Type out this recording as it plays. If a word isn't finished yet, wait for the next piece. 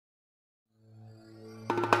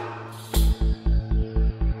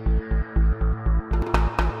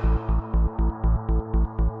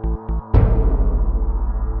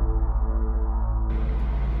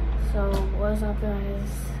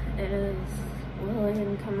Lily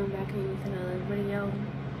and coming back with another video.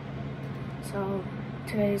 So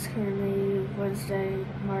today is currently Wednesday,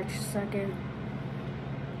 March 2nd,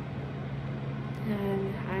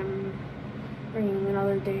 and I'm bringing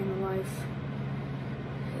another day in the life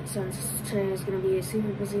since today is going to be a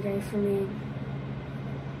super busy day for me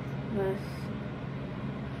with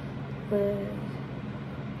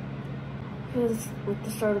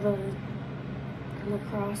the start of the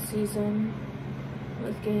lacrosse season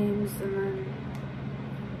with games and then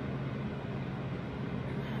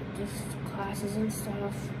just classes and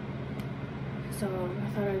stuff. So I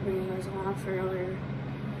thought I'd bring you guys along for another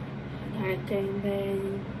kind of game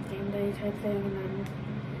day type thing, and then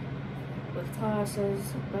with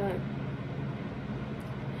classes. But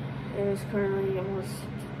it is currently almost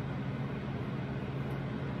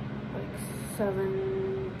like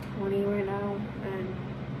 7:20 right now, and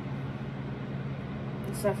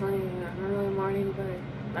it's definitely an early morning, but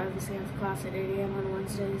I obviously have class at 8 AM on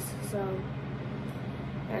Wednesdays, so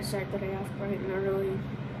I start the day off bright and early.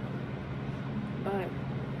 But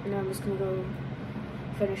now I'm just gonna go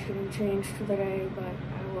finish getting changed for the day, but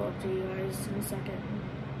I will update you guys in a second.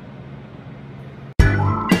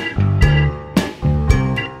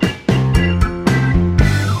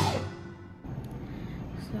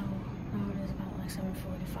 So now it is about like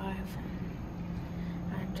 7:45,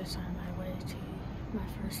 and I'm just on my way to my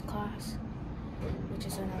first class, which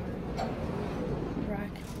is in our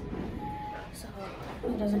rec. So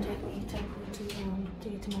it doesn't take me technically too long to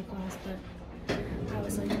get to my class, but I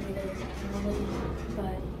was like really early,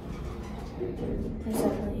 but it's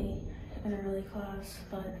definitely an early class.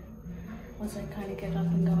 But once I kind of get up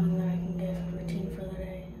and going, then I can get a routine for the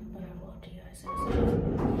day. But I will update you guys in a second.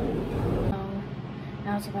 So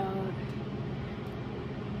now it's about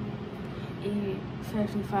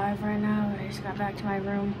 8:55 right now. I just got back to my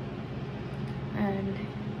room, and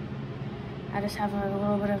I just have a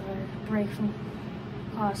little bit of a break from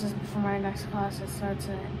classes before my next class. It starts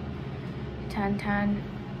at 10:10,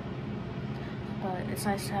 but it's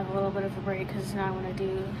nice to have a little bit of a break because now I want to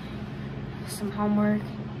do some homework.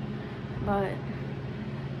 But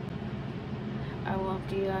I will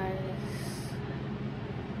update you guys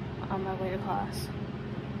on my way to class.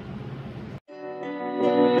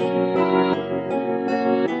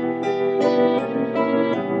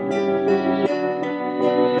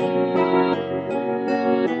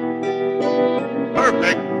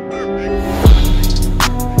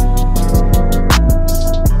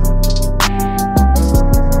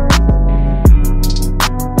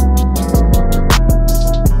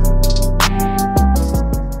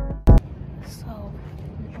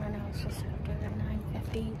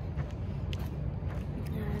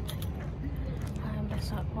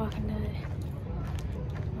 Walking to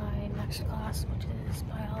my next class, which is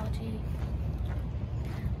biology,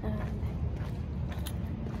 and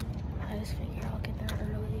I just figured I'll get there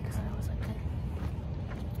early because I was like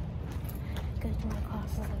get to my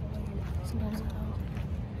classes early, and sometimes I'll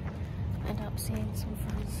end up seeing some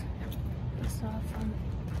friends and stuff on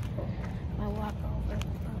my walk over,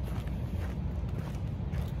 but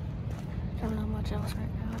don't know much else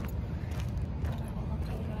right now, but I will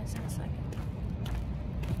update you guys in a second.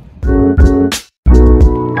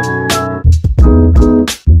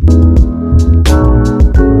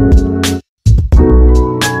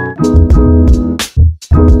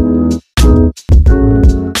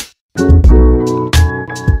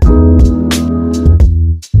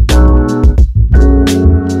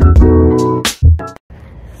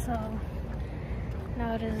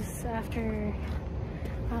 Now it is after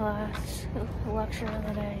my last lecture of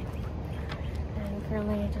the day, and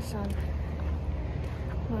currently just on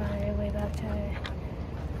my way back to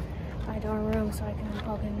my dorm room so I can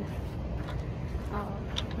plug in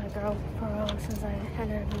my GoPro since I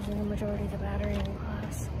ended up using the majority of the battery in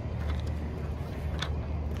class.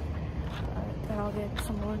 Then I'll get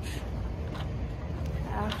some lunch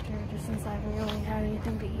after, just since I haven't really had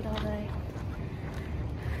anything to eat all day.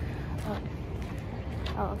 But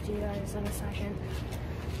I'll update you guys in a second.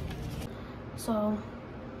 So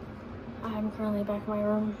I'm currently back in my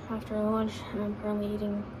room after lunch, and I'm currently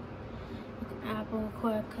eating an apple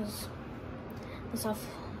quick because the stuff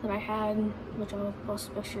that I had, which I'll post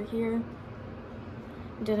a picture here,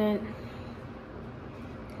 didn't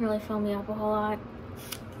really fill me up a whole lot.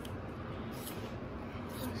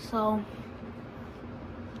 So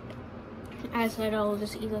I said I'll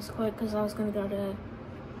just eat this quick because I was going to go to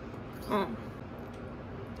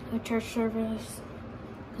a church service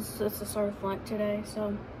because it's the start of Lent today,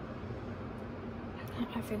 so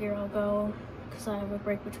I figure I'll go because I have a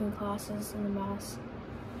break between classes and the mass.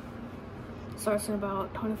 Starts in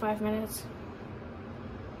about 25 minutes.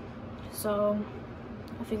 So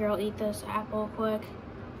I figure I'll eat this apple quick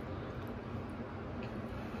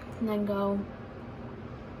and then go,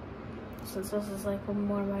 since this is like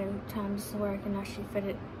one of my times where I can actually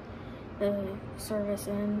fit the service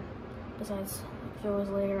in, besides if it was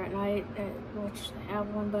later at night, which I have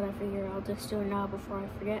one, but I figure I'll just do it now before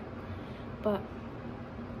I forget. But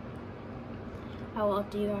I will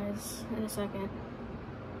update you guys in a second.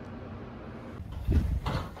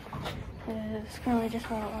 It's currently just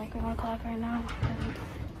about like 1 o'clock right now, and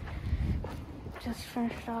just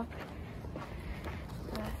finished up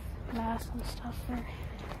with math and stuff for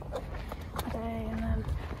the day, and then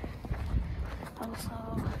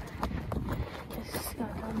also just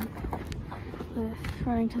got done with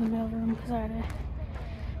running to the mailroom because I had a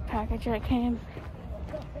package that came.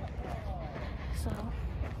 So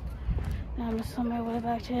now I'm just on my way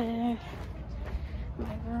back to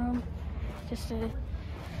my room just to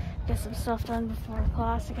get some stuff done before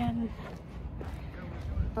class again.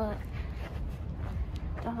 But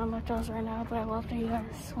don't have much else right now, but I will update you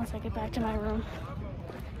guys once I get back to my room.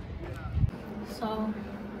 So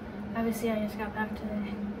obviously I just got back to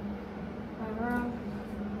my room,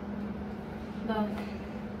 but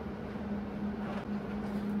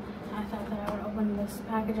I thought that I would open this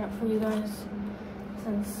package up for you guys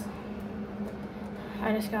since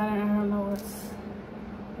I just got it and I don't know what's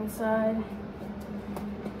inside.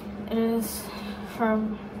 It is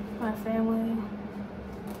from my family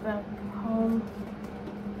back home,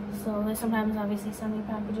 so they sometimes obviously send me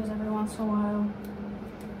packages every once in a while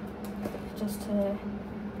just to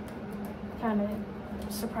kind of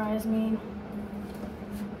surprise me.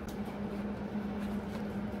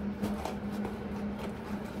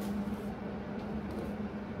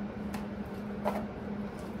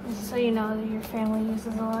 So you know that your family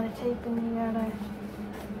uses a lot of tape and you gotta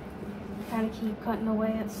kind of keep cutting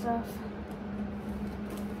away at stuff.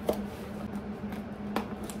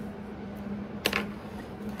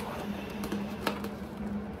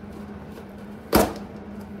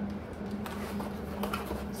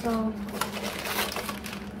 So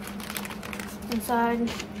inside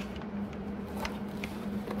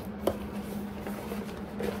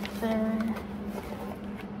there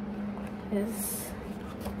is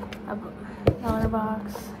another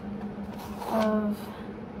box of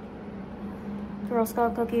Girl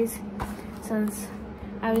Scout cookies, since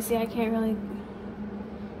obviously I can't really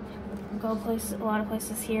go a lot of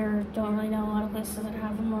places here, don't really know a lot of places that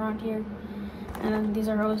have them around here, and these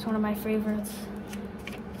are always one of my favorites,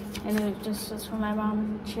 and it just is from my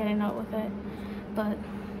mom, she had a note with it. But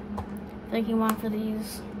thank you, Mom, for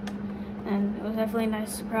these, and it was definitely a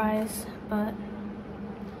nice surprise. But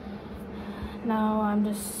now I'm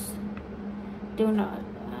just doing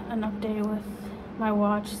an update with my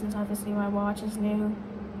watch, since obviously my watch is new.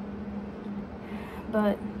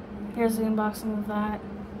 But here's the unboxing of that.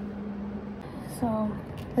 So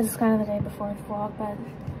this is kind of the day before the vlog, but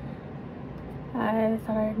I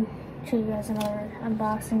thought I'd show you guys another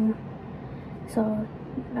unboxing. So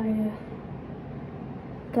I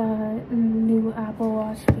got a new Apple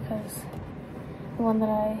Watch because the one that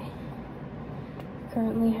I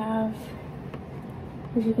currently have,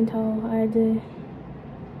 as you can tell, I had to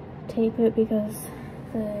tape it because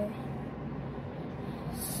the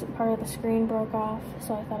part of the screen broke off,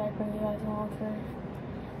 so I thought I'd bring you guys along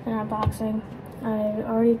for an unboxing. I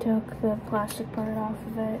already took the plastic part off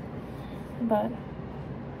of it, but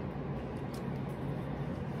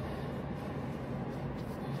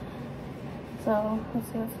so let's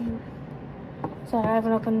see what's in. So I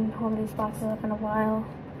haven't opened one of these boxes up in a while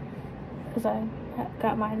because I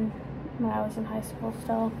got mine when I was in high school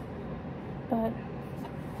still. But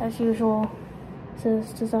as usual, this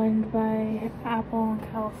is designed by Apple in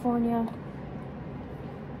California,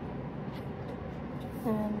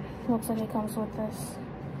 and looks like it comes with this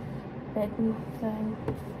big thing.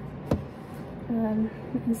 And then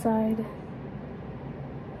inside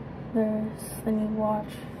there's the new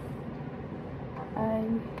watch. I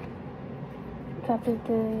kept it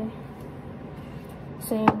the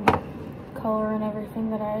same color and everything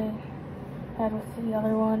that I had with the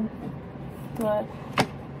other one, but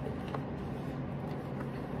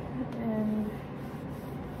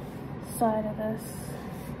inside of this,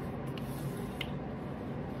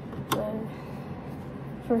 the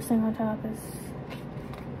first thing on top is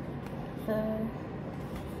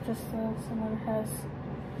someone has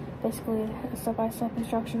basically a step-by-step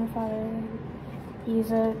instruction of how to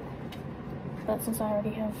use it. But since I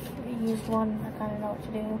already have used one, I kind of know what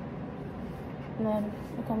to do. And then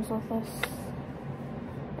it comes with this,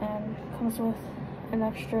 and comes with an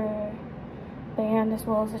extra band as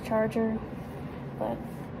well as a charger. But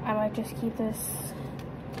I might just keep this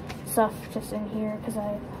stuff just in here because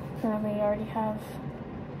I currently already have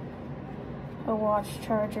a watch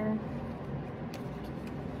charger.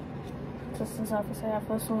 Just since obviously I have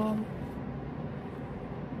this one.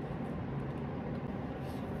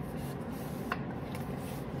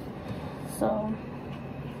 So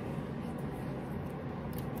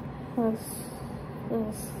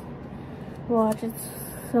this watch, it's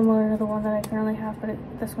similar to the one that I currently have, but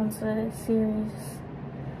this one's a Series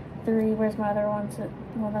 3, whereas my other one's the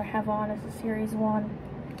one that I have on is a Series 1.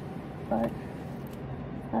 But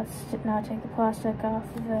let's now take the plastic off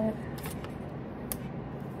of it.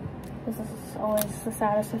 This is always the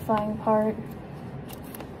satisfying part.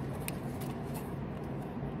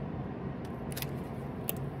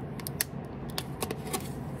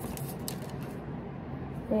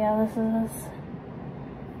 But yeah, this is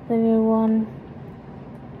the new one,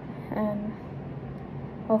 and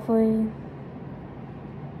hopefully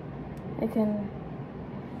I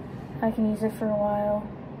can use it for a while,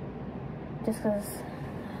 just because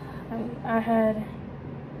I had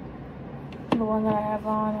the one that I have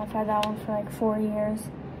on. I've had that one for like 4 years,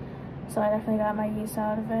 so I definitely got my use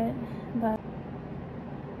out of it. But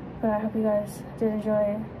I hope you guys did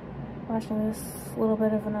enjoy watching this little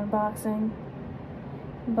bit of an unboxing.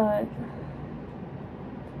 But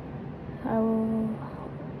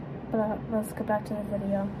let's get back to the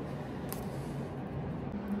video.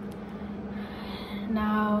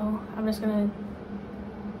 Now I'm just gonna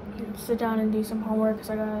sit down and do some homework because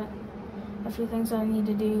I got a few things that I need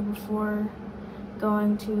to do before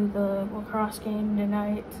going to the lacrosse game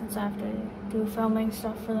tonight, since I have to do filming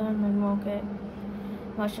stuff for them and won't get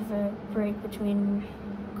much of a break between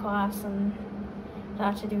class and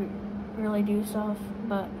have to really do stuff.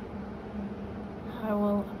 But I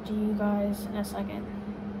will update you guys in a second.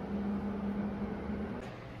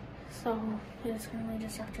 So it's currently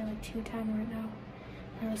just after like 2:10 right now.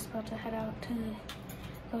 I'm just about to head out to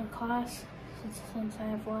go to class since I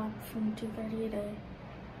have lab from 2:30 to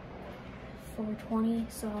 4:20.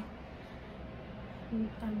 So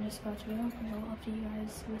I'm just about to go, and I'll update you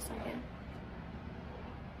guys in a second.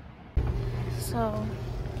 So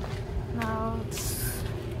now it's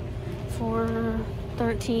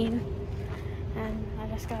 4:13 and I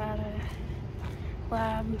just got out of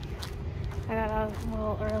lab. I got out a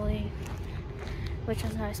little early, which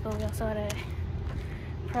was nice, but we also had a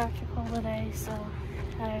practical today, so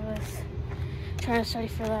I was trying to study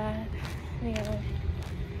for that. We got a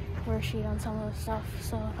worksheet on some of the stuff,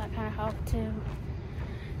 so that kind of helped too.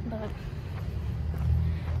 But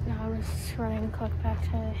now I'm just running quick back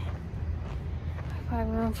to my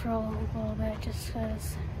room for a little bit, just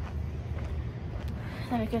because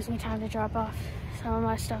then it gives me time to drop off some of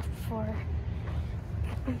my stuff before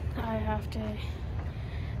I have to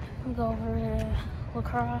go over to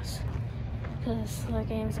Lacrosse, because the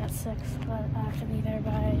game's at 6, but I have to be there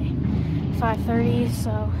by 5:30,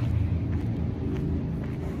 so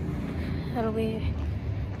it'll be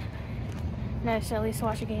nice to at least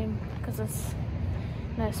watch a game because it's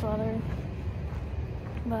nice weather.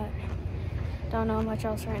 But don't know much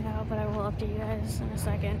else right now, but I will update you guys in a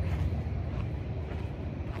second.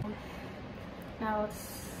 Now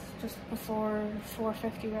it's just before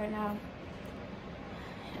 4:50 right now,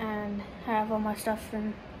 and I have all my stuff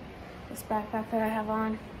in this backpack that I have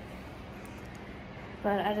on,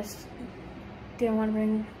 but I just didn't want to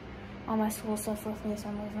bring all my school stuff with me, so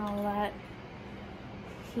I'm leaving all of that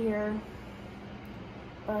here.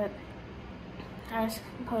 But I just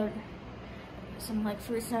put some like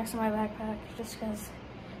fruit snacks in my backpack just because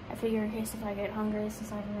I figure in case if I get hungry,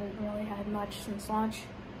 since I haven't really had much since lunch.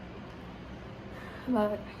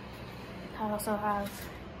 But I also have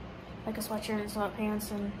like a sweatshirt and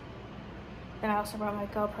sweatpants, and then I also brought my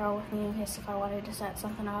GoPro with me in case if I wanted to set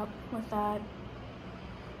something up with that.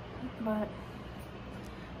 But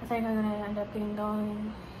I think I'm gonna end up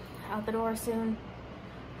going out the door soon,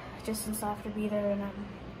 just since I have to be there, and I'm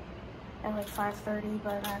at like 5:30,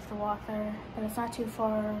 but I have to walk there. But it's not too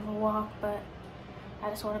far of a walk, but I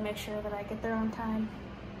just want to make sure that I get there on time.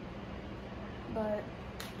 But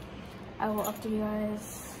I will update you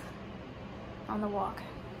guys on the walk.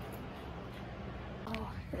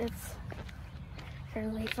 Oh, it's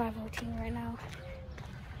fairly 5:02 right now,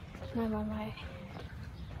 and I'm on my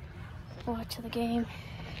walk to the game.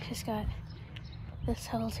 Just got this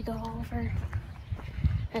hill to go over.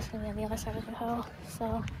 It's gonna be on the other side of the hill,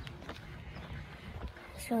 so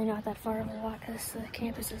it's really not that far of a walk because the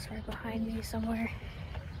campus is right behind me somewhere.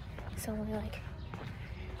 It's only like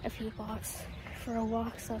a few blocks for a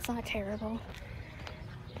walk, so it's not terrible.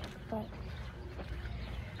 But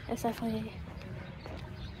it's definitely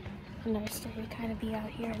nice to kind of be out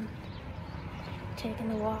here and taking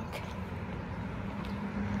the walk.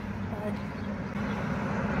 But it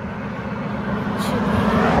should be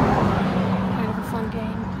kind of a fun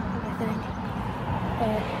game, I think.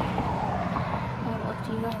 But I'll look to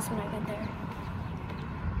you guys when I get there.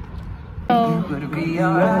 So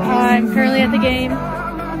I'm currently at the game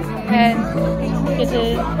and get to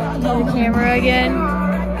use the camera again.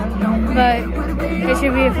 But it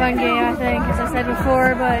should be a fun game, I think, as I said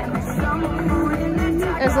before. But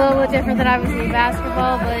it's a little bit different than obviously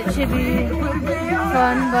basketball, but it should be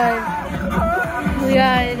fun. But we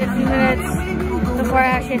got a few minutes before I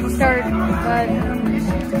actually have to start. But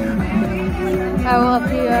I will up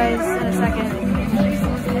to you guys in a second.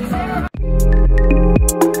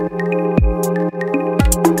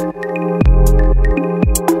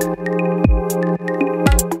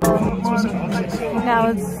 Now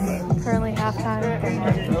it's currently halftime,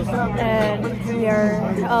 and we are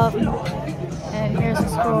up, and here's the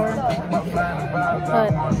score. But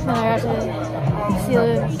then I got to see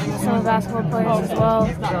some of the basketball players as well,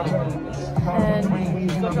 and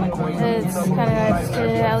it's kind of nice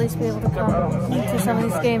to at least be able to come to some of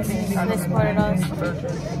these games since they supported us.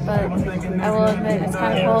 But I will admit it's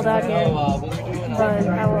kind of cold out here, but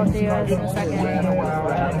I will update you guys in a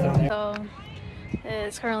second. So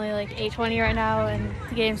it's currently like 8:20 right now, and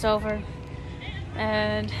the game's over.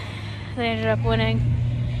 And they ended up winning,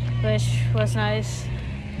 which was nice.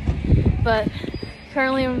 But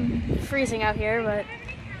currently I'm freezing out here, but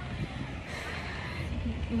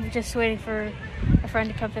I'm just waiting for a friend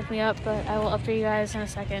to come pick me up, but I will update you guys in a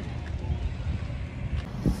second.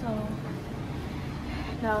 So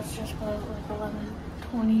now it's just about like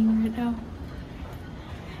 11:20 right now,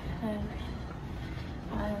 and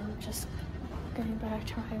I'm just getting back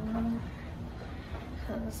to my room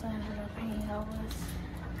because I ended up hanging out with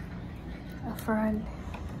a friend,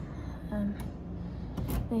 and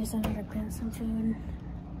they just ended up getting some food.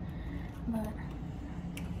 But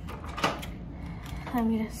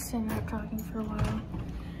I'm just sitting there talking for a while.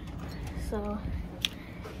 So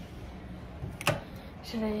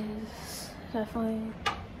today's definitely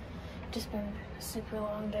just been a super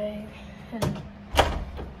long day, and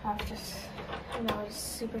I'm just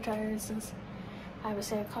super tired since I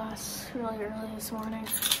was in class really early this morning.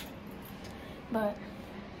 But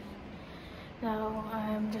now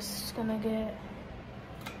I'm just gonna get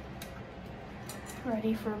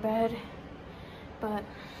ready for bed. But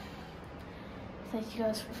thank you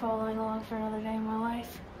guys for following along for another day in my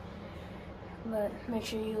life. But make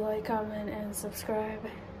sure you like, comment, and subscribe.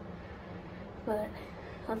 But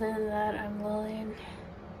other than that, I'm Lillian,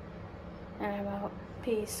 and I'm out.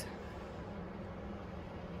 Peace.